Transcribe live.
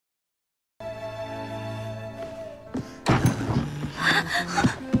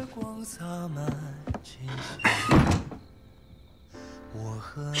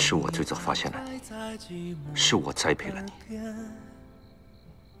是我最早发现了你，是我栽培了你，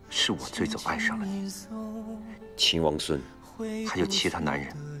是我最早爱上了你。秦王孙还有其他男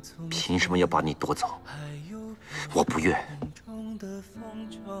人，凭什么要把你夺走？我不愿，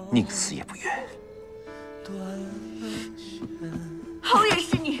宁死也不愿。好也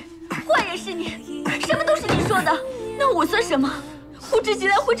是你，坏也是你，什么都是你说的，那我算什么？呼之即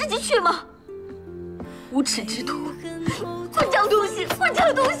来，挥之即去吗？无耻之徒，混账东西，混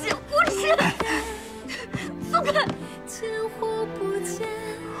账东西，无耻！松开！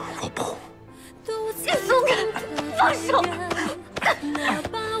我不。你松开，放手！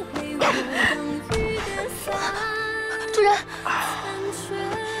主人。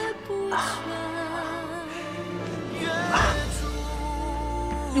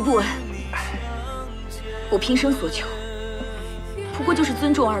吕不韦，我平生所求，不过就是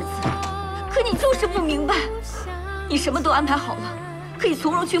尊重二字。可你就是不明白，你什么都安排好了，可以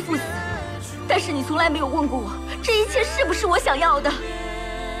从容去赴死，但是你从来没有问过我，这一切是不是我想要的？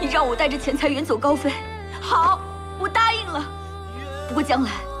你让我带着钱财远走高飞，好，我答应了。不过将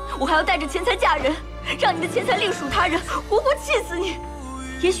来我还要带着钱财嫁人，让你的钱财另属他人，活活气死你。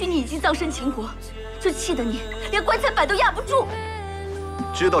也许你已经葬身秦国，就气得你连棺材板都压不住。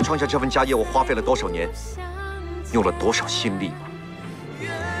知道创下这份家业我花费了多少年，用了多少心力吗？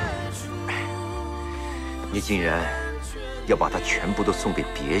你竟然要把它全部都送给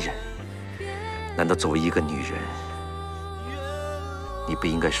别人？难道作为一个女人，你不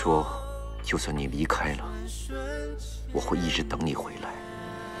应该说，就算你离开了，我会一直等你回来，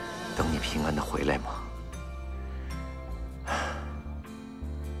等你平安的回来吗？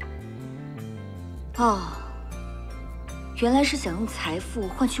哦，原来是想用财富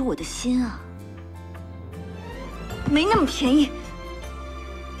换取我的心啊！没那么便宜。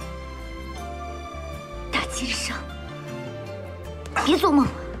大街上，别做梦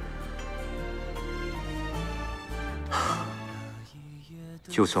了。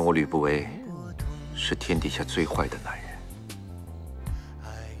就算我吕不韦是天底下最坏的男人，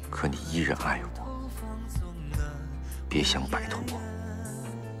可你依然爱我。别想摆脱我，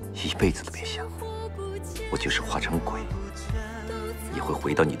一辈子都别想。我就是化成鬼，也会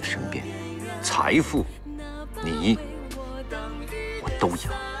回到你的身边。财富，你，我都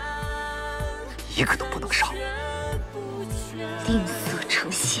要，一个都不能少。吝啬成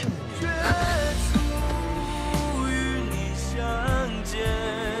性。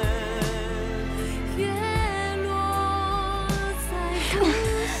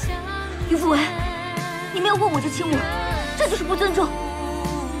吕不韦，你没有问我就亲我，这就是不尊重。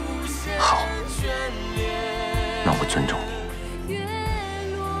好，那我尊重你。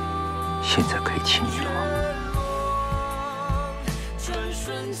现在可以亲你了吗？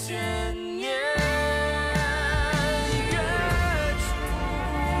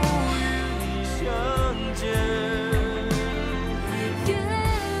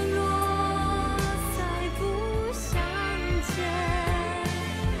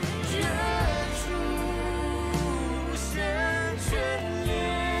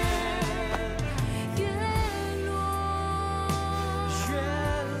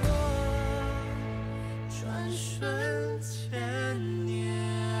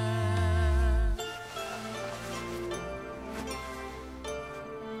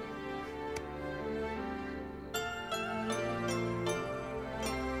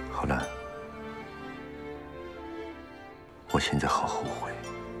好了，我现在好后悔。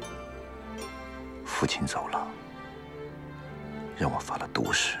父亲走了，让我发了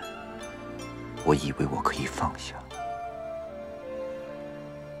毒誓，我以为我可以放下，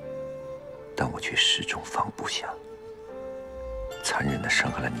但我却始终放不下，残忍地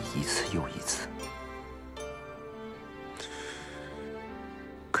伤害了你一次又一次。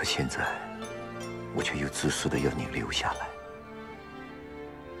可现在，我却又自私地要你留下来。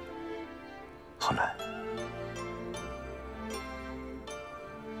好了，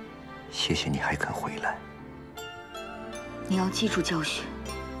谢谢你还肯回来。你要记住教训，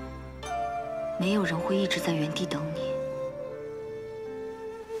没有人会一直在原地等你，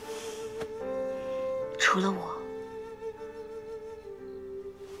除了我。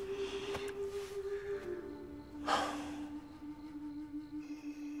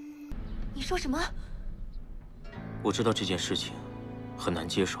你说什么？我知道这件事情很难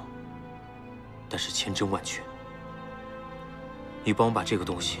接受，但是千真万确。你帮我把这个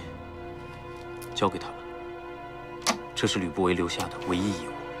东西交给他们，这是吕不韦留下的唯一遗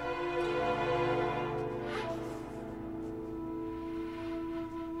物。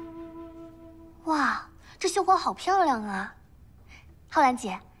哇，这绣花好漂亮啊！浩然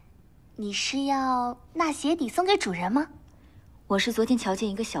姐，你是要纳鞋底送给主人吗？我是昨天瞧见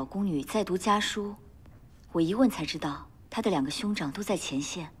一个小宫女在读家书，我一问才知道，她的2个兄长都在前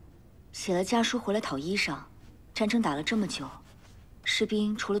线，写了家书回来讨衣裳。战争打了这么久，士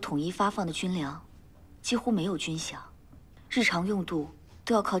兵除了统一发放的军粮，几乎没有军饷，日常用度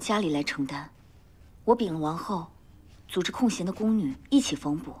都要靠家里来承担。我禀了王后，组织空闲的宫女一起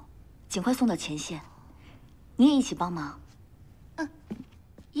缝补，尽快送到前线。你也一起帮忙。嗯，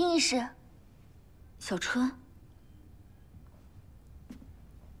殷医师。小春。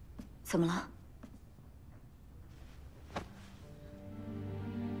 怎么了？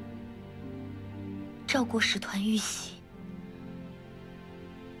赵国使团遇袭，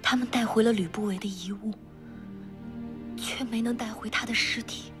他们带回了吕不韦的遗物，却没能带回他的尸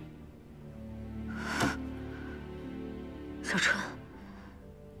体。小春，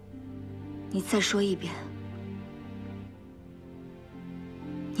你再说一遍，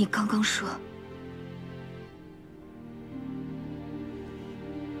你刚刚说。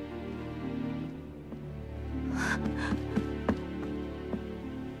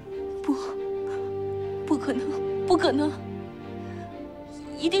 不可能，不可能！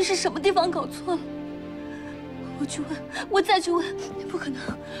一定是什么地方搞错了。我去问，我再去问，不可能，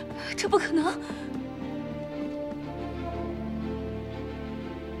这不可能！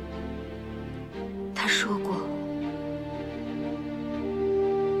他说过，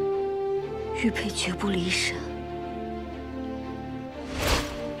玉佩绝不离身。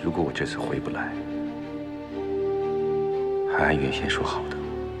如果我这次回不来，还按原先说好的。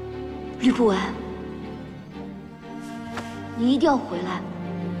 吕不韦，你一定要回来，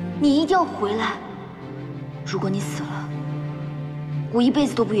你一定要回来！如果你死了，我一辈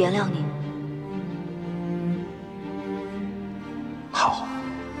子都不原谅你。好，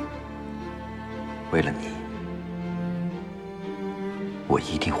为了你，我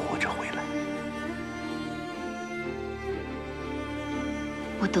一定活着回来。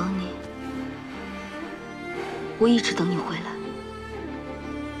我等你，我一直等你回来。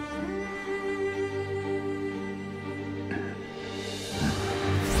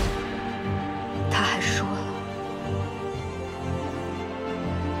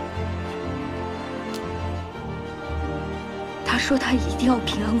 说他一定要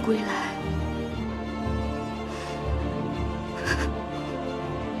平安归来。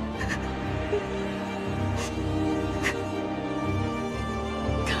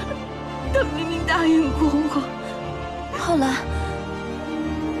他明明答应过我。浩然，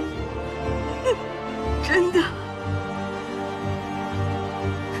真的，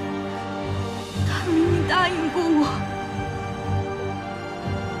他明明答应过我。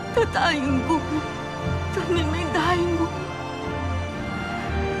他答应过我，他明明答应过我。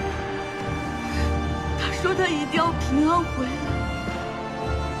 说他一定要平安回来，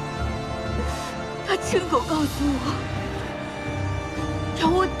他亲口告诉我，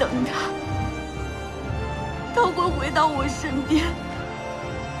让我等他，他会回到我身边。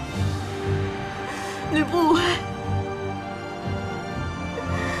吕不韦，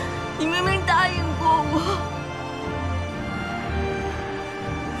你明明答应过我，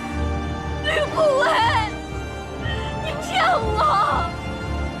吕不韦，你骗我！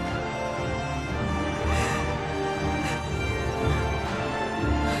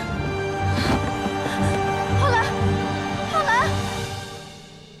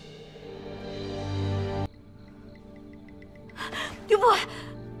 吕不韦，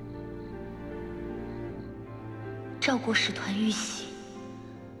赵国使团遇袭，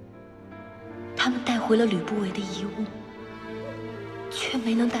他们带回了吕不韦的遗物，却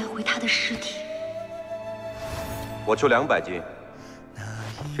没能带回他的尸体。我出200斤，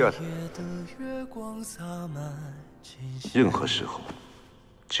这任何时候，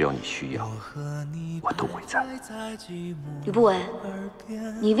只要你需要，我都会在。吕不韦，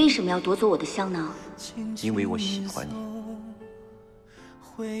你为什么要夺走我的香囊？因为我喜欢你。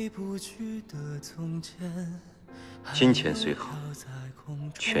 金钱虽好，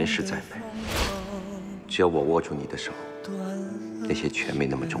权势再美，只要我握住你的手，那些全没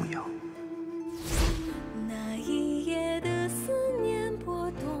那么重要。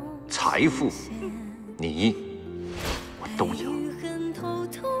财富，你，我都要，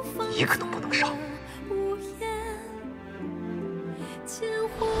一个都不能少。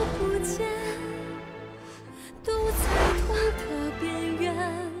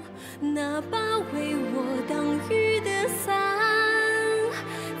那把为我挡雨的伞，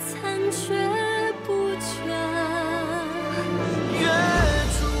残缺不全。月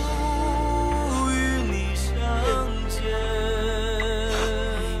出与你相见，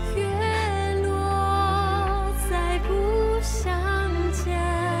月落再不相见。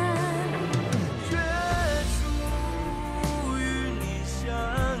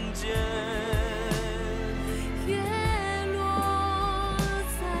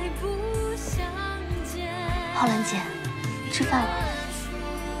浩兰姐，吃饭了，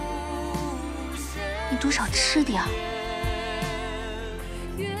你多少吃点儿。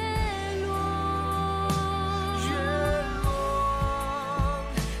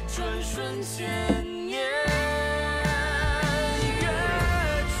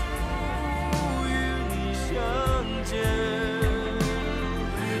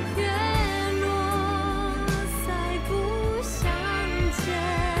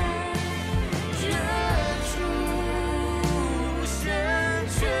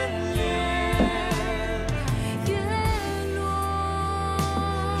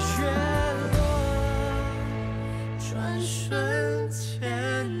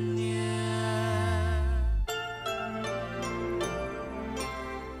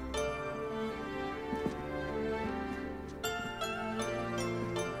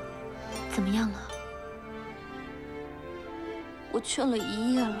怎么样了？我劝了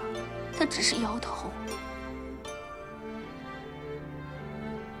一夜了，他只是摇头。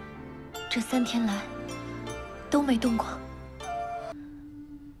这3天来都没动过。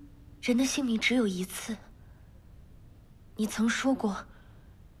人的性命只有一次，你曾说过，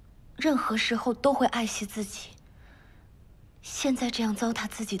任何时候都会爱惜自己。现在这样糟蹋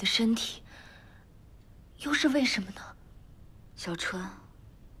自己的身体，又是为什么呢？小春。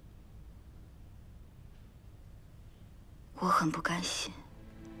 我很不甘心。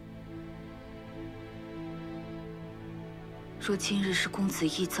若今日是公子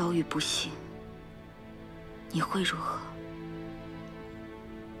义遭遇不幸，你会如何？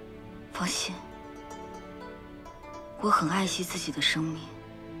放心，我很爱惜自己的生命，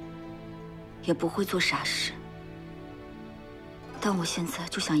也不会做傻事。但我现在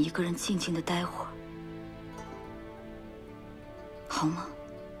就想一个人静静的待会儿，好吗？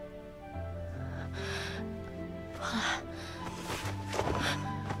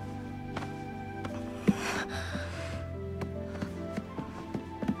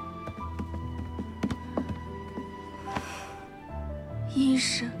 医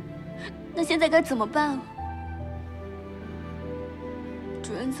生，那现在该怎么办啊？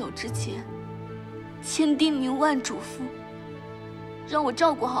主人走之前，千叮咛万嘱咐，让我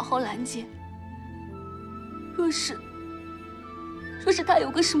照顾好浩兰姐。若是她有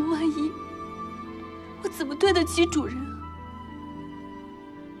个什么万一，我怎么对得起主人啊？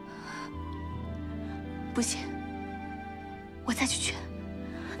不行，我再去劝。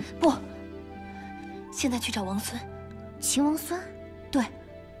不，现在去找王孙。秦王孙。 对，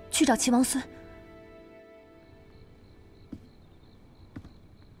去找齐王孙。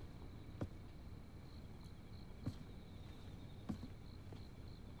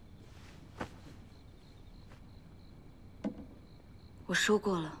我说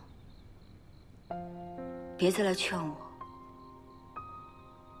过了，别再来劝我。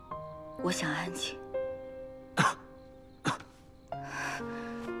我想安静。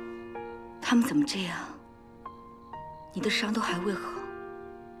他们怎么这样？你的伤都还未好。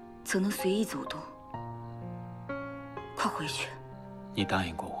 怎能随意走动？快回去！你答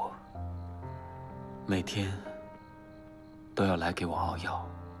应过我，每天都要来给我熬药，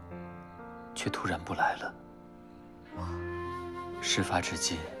却突然不来了。事发至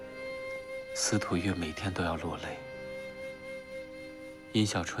今，司徒月每天都要落泪，殷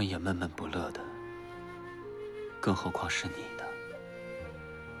小春也闷闷不乐的，更何况是你呢？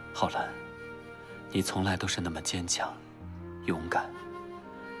浩兰，你从来都是那么坚强、勇敢。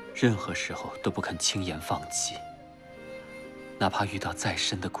 任何时候都不肯轻言放弃，哪怕遇到再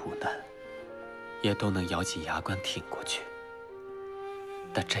深的苦难，也都能咬紧牙关挺过去。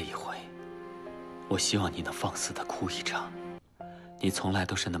但这一回，我希望你能放肆地哭一场。你从来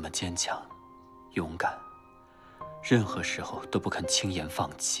都是那么坚强、勇敢，任何时候都不肯轻言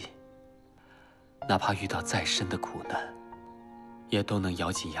放弃，哪怕遇到再深的苦难，也都能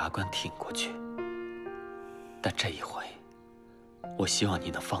咬紧牙关挺过去。但这一回。 我希望你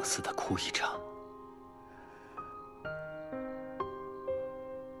能放肆地哭一场。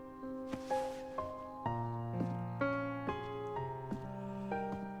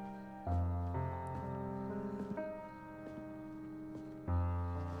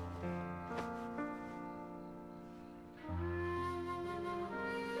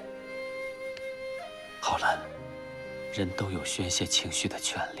浩兰，人都有宣泄情绪的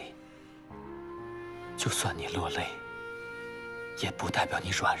权利，就算你落泪。 也不代表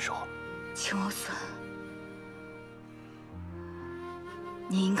你软弱，秦王孙，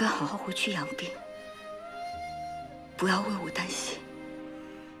你应该好好回去养病，不要为我担心。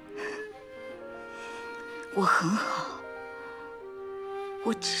我很好，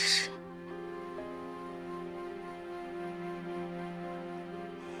我只是……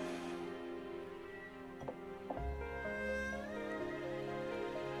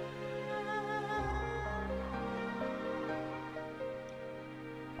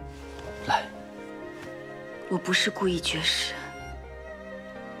我不是故意绝食，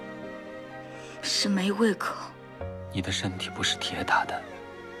是没胃口。你的身体不是铁打的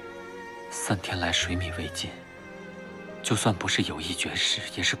，3天来水米未进，就算不是有意绝食，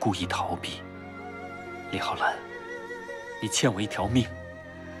也是故意逃避。李浩然，你欠我一条命，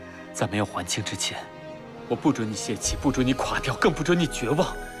在没有还清之前，我不准你泄气，不准你垮掉，更不准你绝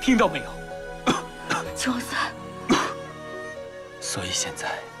望，听到没有？秦王孙，所以现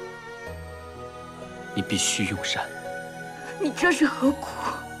在，你必须用膳。你这是何苦？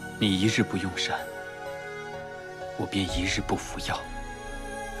你一日不用膳，我便一日不服药。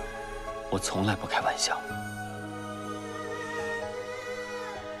我从来不开玩笑，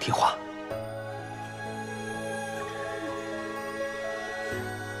听话。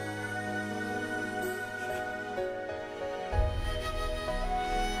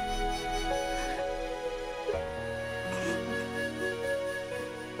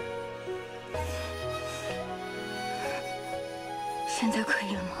现在可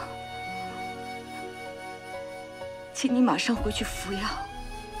以了吗？请你马上回去服药。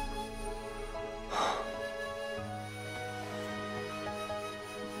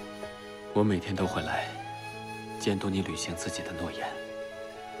我每天都会来监督你履行自己的诺言。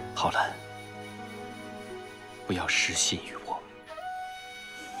浩然，不要失信于我。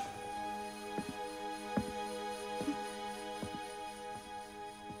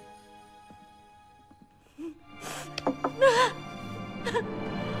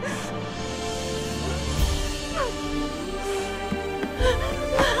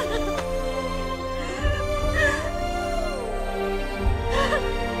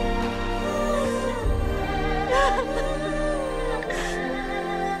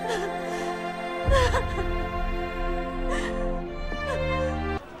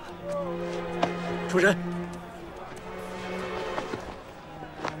主人，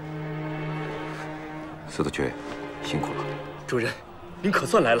司徒爵，辛苦了。主人，您可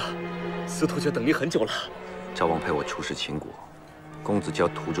算来了，司徒爵等您很久了。赵王派我出使秦国，公子交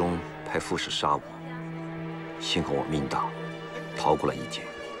途中派副使杀我，幸好我命大，逃过了一劫。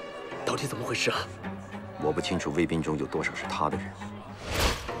到底怎么回事啊？我不清楚卫兵中有多少是他的人，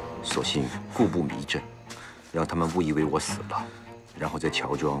索性故布迷阵，让他们误以为我死了，然后再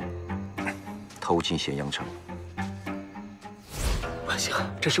乔装偷进咸阳城。万幸，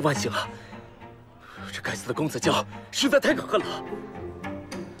真是万幸啊！这该死的公子交实在太可恨了。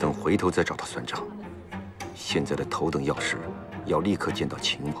等回头再找他算账。现在的头等要事，要立刻见到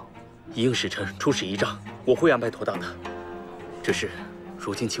秦王。一应使臣出使仪仗，我会安排妥当的。只是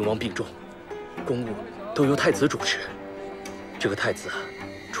如今秦王病重，公务都由太子主持。这个太子啊，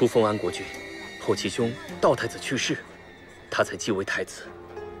初封安国君，后其兄道太子去世，他才继位太子。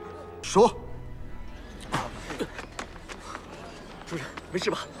说。主人，没事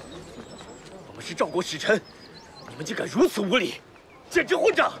吧？我们是赵国使臣，你们竟敢如此无礼，简直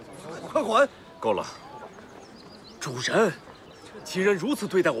混账！快缓！够了。主人，秦人如此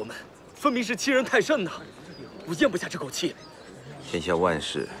对待我们，分明是欺人太甚呐！我咽不下这口气。天下万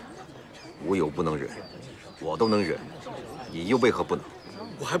事，无有不能忍，我都能忍，你又为何不能？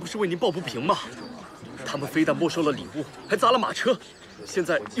我还不是为您抱不平吗？他们非但没收了礼物，还砸了马车，现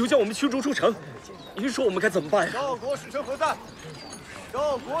在又将我们驱逐出城。您说我们该怎么办呀？赵国使臣何在？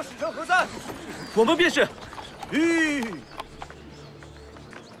赵国使臣何在？我们便是。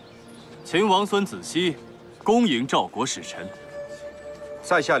秦王孙子熙恭迎赵国使臣。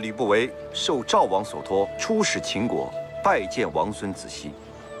在下吕不韦受赵王所托，出使秦国，拜见王孙子熙。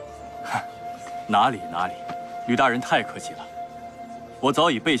哪里哪里，吕大人太客气了。我早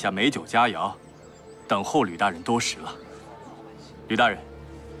已备下美酒佳肴，等候吕大人多时了。吕大人，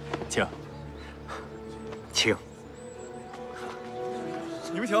请。请。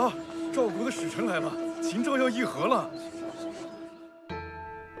你们瞧，赵国的使臣来了，秦赵要议和了。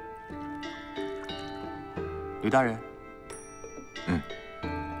吕大人。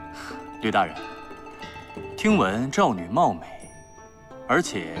吕大人，听闻赵女貌美，而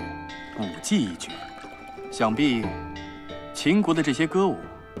且舞技一绝，想必秦国的这些歌舞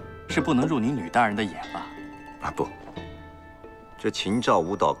是不能入您吕大人的眼吧？啊不，这秦赵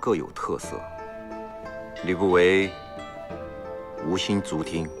舞蹈各有特色。吕不韦无心足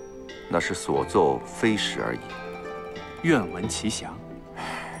听，那是所奏非时而已。愿闻其详。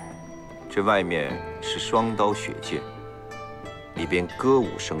这外面是双刀血剑，里边歌舞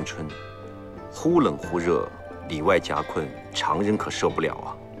生春，忽冷忽热，里外夹困，常人可受不了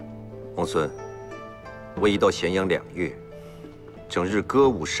啊！王孙，我已到咸阳2月，整日歌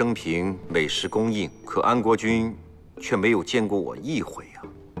舞升平，美食供应，可安国君却没有见过我一回啊！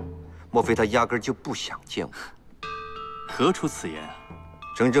莫非他压根就不想见我？何出此言啊？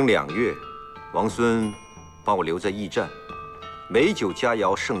整整2月，王孙把我留在驿站，美酒佳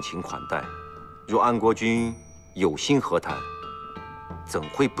肴，盛情款待。若安国君有心和谈，怎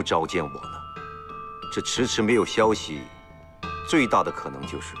会不召见我呢？这迟迟没有消息，最大的可能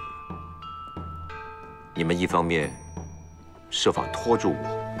就是，你们一方面设法拖住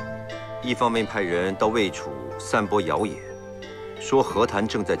我，一方面派人到魏楚散播谣言，说和谈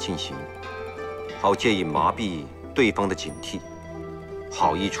正在进行，好借以麻痹对方的警惕，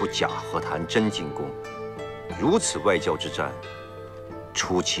好一出假和谈真进攻。如此外交之战，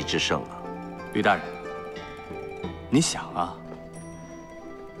出奇制胜啊！吕大人，你想啊，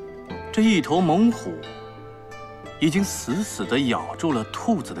这一头猛虎已经死死地咬住了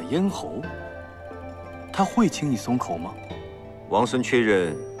兔子的咽喉，他会轻易松口吗？王孙确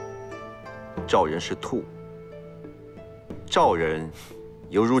认，赵人是兔，赵人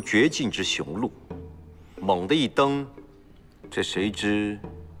犹如绝境之雄鹿，猛地一蹬，这谁知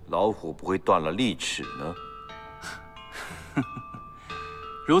老虎不会断了利齿呢？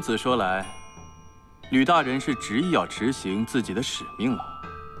如此说来，吕大人是执意要执行自己的使命了。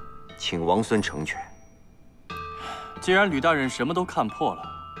请王孙成全。既然吕大人什么都看破了，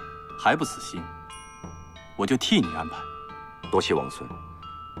还不死心，我就替你安排。多谢王孙。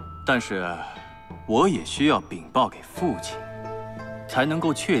但是，我也需要禀报给父亲，才能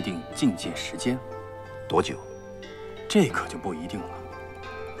够确定觐见时间。多久？这可就不一定了。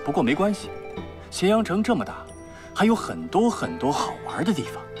不过没关系，咸阳城这么大，还有很多很多好玩的地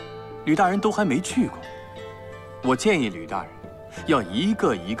方，吕大人都还没去过。我建议吕大人要一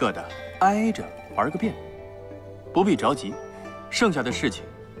个一个的挨着玩个遍，不必着急，剩下的事情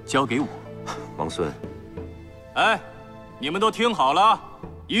交给我。王孙，哎，你们都听好了，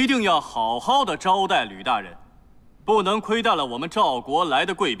一定要好好的招待吕大人，不能亏待了我们赵国来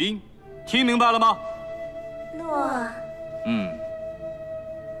的贵宾，听明白了吗？诺。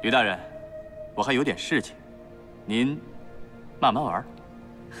吕大人，我还有点事情，您慢慢玩。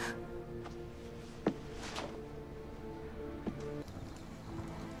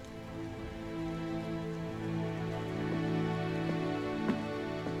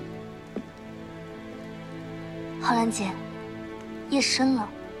浩然姐，夜深了，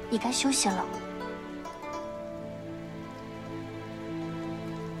你该休息了。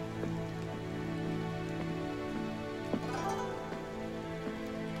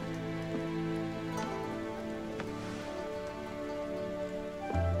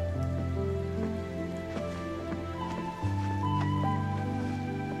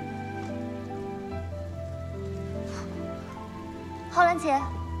浩然姐。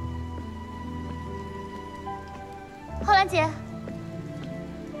浩然姐，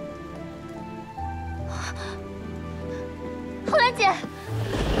浩然姐，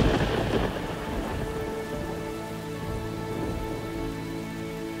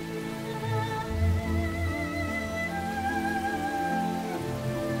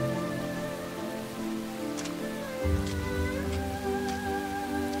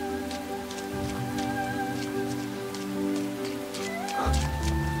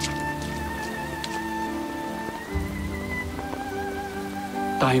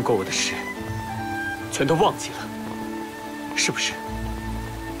答应过我的事，全都忘记了，是不是？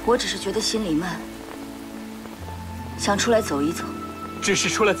我只是觉得心里闷，想出来走一走。只是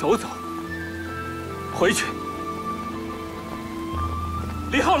出来走走。回去。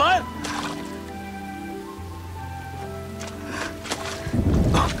李浩然，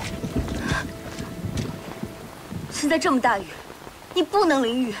现在这么大雨，你不能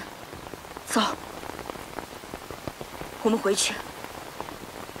淋雨。走，我们回去。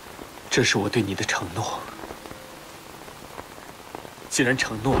这是我对你的承诺。既然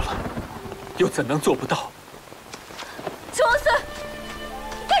承诺了，又怎能做不到？陈王孙，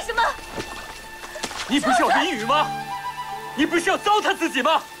你干什么？你不是要淋雨吗？你不是要糟蹋自己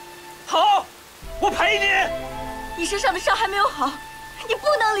吗？好，我陪你。你身上的伤还没有好，你不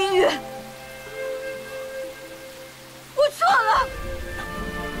能淋雨。我错了，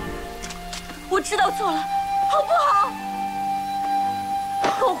我知道错了，好不好？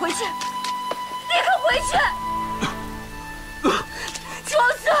跟我回去，立刻回去！秦王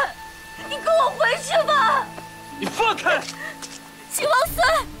孙，你跟我回去吧！你放开！秦王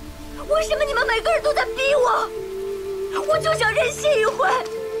孙，为什么你们每个人都在逼我？我就想任性一回，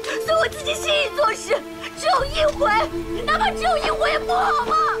随我自己心意做事，只有一回，哪怕只有一回也不好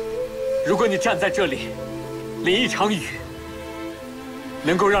吗？如果你站在这里，淋一场雨，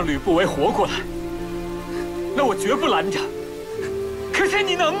能够让吕不韦活过来，那我绝不拦着。可是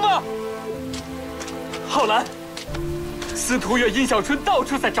你能吗？浩然，司徒月、殷小春到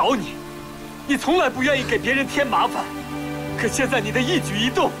处在找你，你从来不愿意给别人添麻烦，可现在你的一举一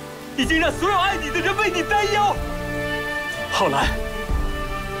动，已经让所有爱你的人为你担忧。浩然，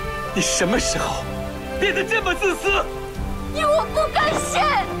你什么时候变得这么自私？因为我不甘心，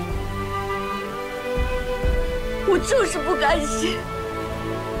我就是不甘心。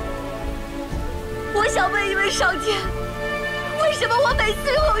我想问一问上天，为什么我每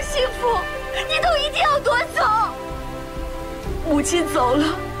次拥有幸福，你都一定要夺走？母亲走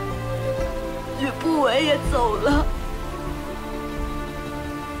了，吕不韦也走了，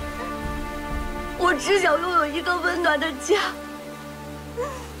我只想拥有一个温暖的家，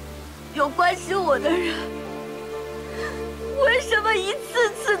有关心我的人。为什么一次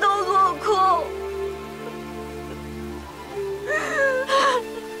次都落空？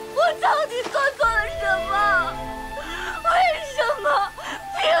我到底做错了什么？为什么？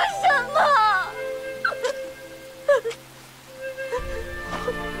凭什么？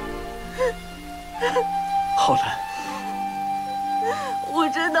浩然，我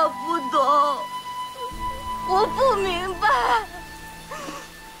真的不懂，我不明白。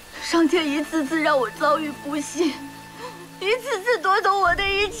上天一次次让我遭遇不幸，一次次夺走我的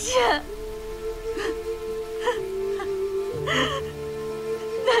一切，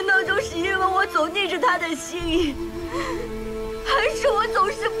难道就是因为我总逆着他的心意，还是我总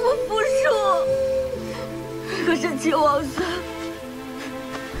是不服输？可是秦王孙，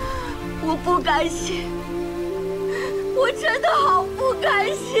我不甘心，我真的好不甘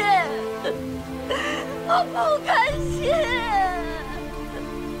心，我不甘心。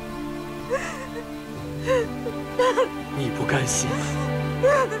你不甘心，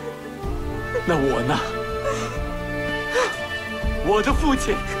那我呢？我的父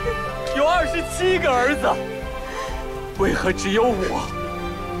亲有27个儿子，为何只有我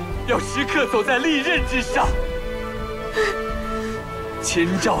要时刻走在利刃之上？秦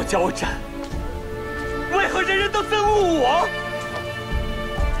赵交战，为何人人都憎恶我？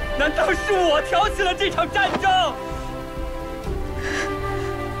难道是我挑起了这场战争？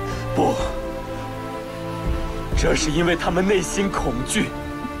不，这是因为他们内心恐惧，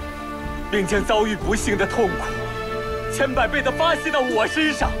并将遭遇不幸的痛苦千百倍地发泄到我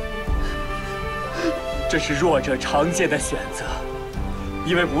身上。这是弱者常见的选择，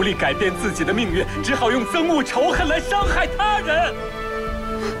因为无力改变自己的命运，只好用憎恶仇恨来伤害他人。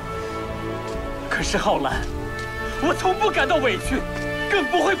可是浩然，我从不感到委屈，更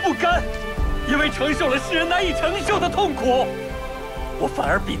不会不甘，因为承受了世人难以承受的痛苦，我反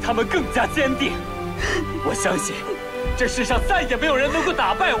而比他们更加坚定。我相信，这世上再也没有人能够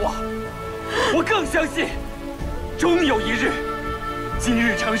打败我。我更相信，终有一日，今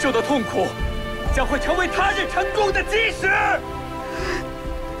日承受的痛苦，将会成为他日成功的基石。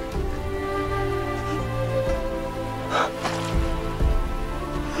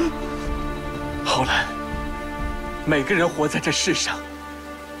浩然，每个人活在这世上，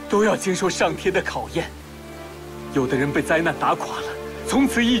都要经受上天的考验。有的人被灾难打垮了，从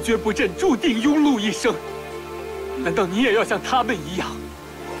此一蹶不振，注定庸碌一生。难道你也要像他们一样，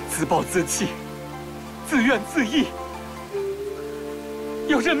自暴自弃，自怨自艾，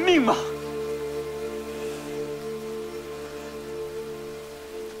要认命吗？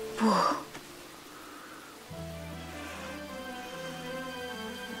不，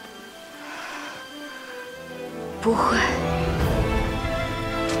不会，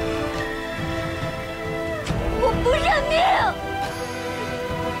我不认命！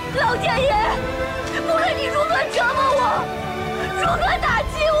老天爷，不论你如何折磨我，如何打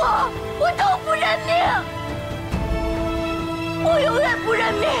击我，我都不认命！我永远不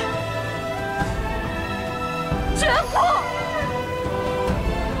认命，绝不！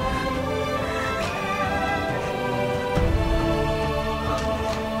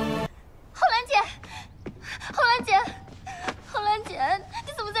浩然姐，浩然姐，浩然姐，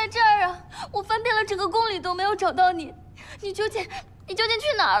你怎么在这儿啊？我翻遍了整个宫里都没有找到你，你究竟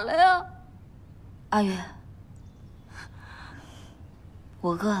去哪儿了呀？阿月，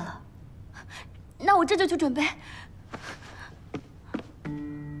我饿了。那我这就去准备。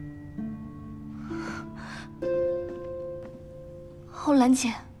浩然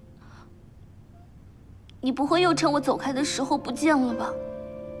姐，你不会又趁我走开的时候不见了吧？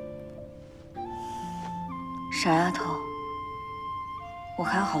傻丫头，我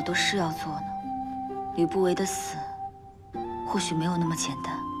还有好多事要做呢。吕不韦的死，或许没有那么简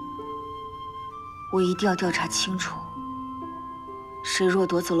单。我一定要调查清楚，谁若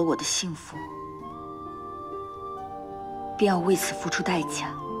夺走了我的幸福，便要为此付出代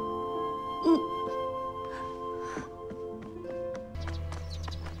价。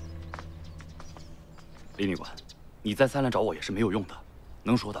李女官，你再三来找我也是没有用的，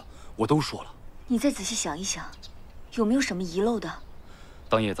能说的我都说了。你再仔细想一想，有没有什么遗漏的？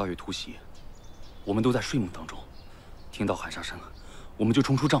当夜遭遇突袭，我们都在睡梦当中，听到喊杀声，我们就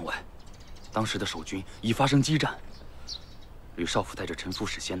冲出帐外。当时的守军已发生激战，吕少府带着陈副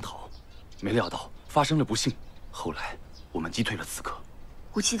使先逃，没料到发生了不幸。后来我们击退了刺客。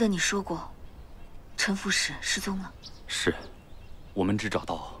我记得你说过，陈副使失踪了。是，我们只找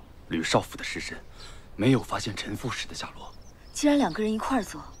到吕少府的尸身，没有发现陈副使的下落。既然2个人一块儿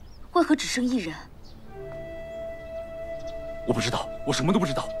走，为何只剩1人？我不知道，我什么都不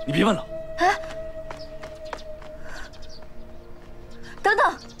知道，你别问了。哎，等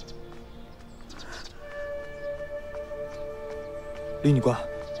等，李女官，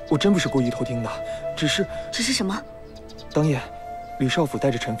我真不是故意偷听的，只是什么？当夜，吕少府带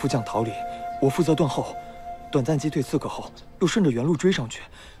着陈副将逃离，我负责断后，短暂击退刺客后，又顺着原路追上去，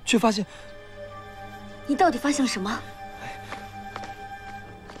却发现……你到底发现了什么？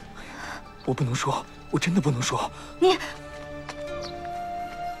我不能说，我真的不能说。你。